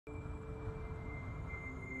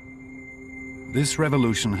This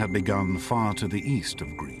revolution had begun far to the east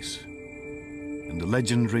of Greece, in the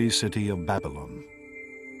legendary city of Babylon,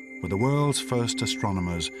 where the world's first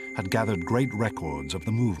astronomers had gathered great records of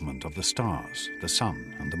the movement of the stars, the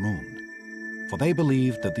sun, and the moon, for they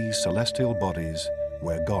believed that these celestial bodies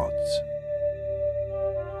were gods.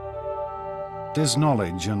 This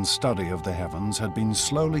knowledge and study of the heavens had been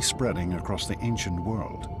slowly spreading across the ancient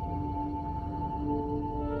world,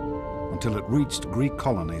 until it reached Greek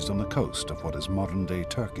colonies on the coast of what is modern-day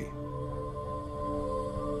Turkey.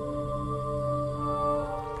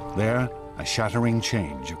 There, a shattering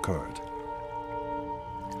change occurred.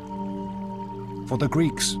 For the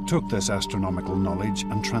Greeks took this astronomical knowledge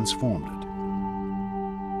and transformed it.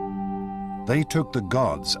 They took the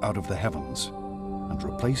gods out of the heavens and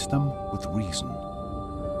replaced them with reason.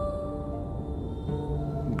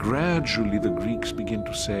 Gradually, the Greeks begin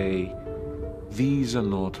to say, these are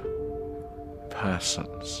not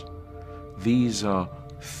persons. These are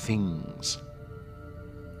things.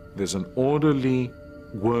 There's an orderly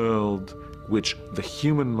world which the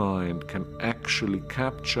human mind can actually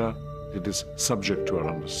capture. It is subject to our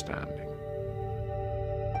understanding.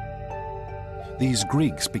 These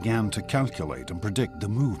Greeks began to calculate and predict the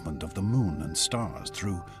movement of the moon and stars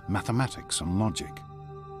through mathematics and logic,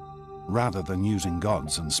 rather than using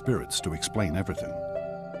gods and spirits to explain everything.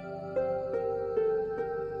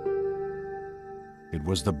 It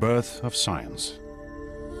was the birth of science.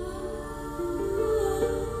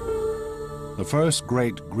 The first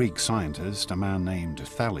great Greek scientist, a man named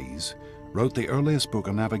Thales, wrote the earliest book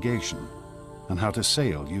on navigation and how to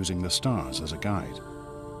sail using the stars as a guide.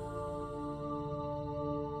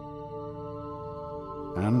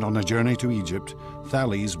 And on a journey to Egypt,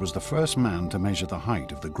 Thales was the first man to measure the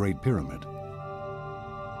height of the Great Pyramid.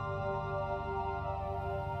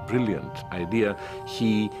 Brilliant idea.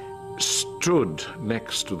 He stood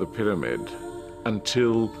next to the pyramid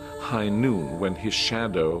until high noon, when his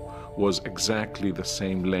shadow was exactly the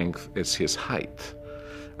same length as his height.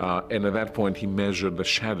 And at that point, he measured the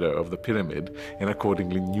shadow of the pyramid and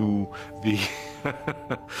accordingly knew the,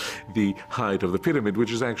 the height of the pyramid,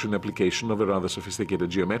 which is actually an application of a rather sophisticated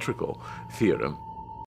geometrical theorem.